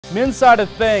Men's side of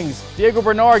things, Diego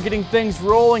Bernard getting things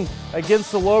rolling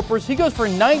against the Lopers. He goes for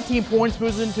 19 points,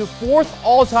 moves into 4th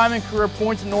all-time in career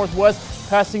points in Northwest,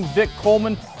 passing Vic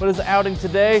Coleman with his outing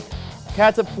today.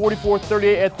 Cats up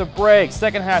 44-38 at the break.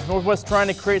 Second half, Northwest trying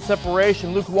to create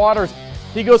separation. Luke Waters,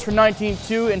 he goes for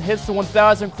 19-2 and hits the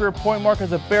 1,000 career point mark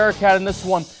as a Bearcat in this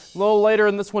one. A little later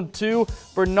in this one too,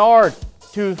 Bernard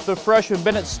to the freshman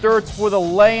Bennett Sturts for the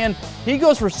lay-in. He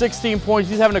goes for 16 points.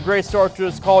 He's having a great start to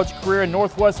his college career, and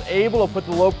Northwest able to put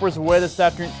the Lopers away this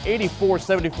afternoon,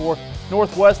 84-74.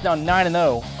 Northwest now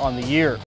 9-0 on the year.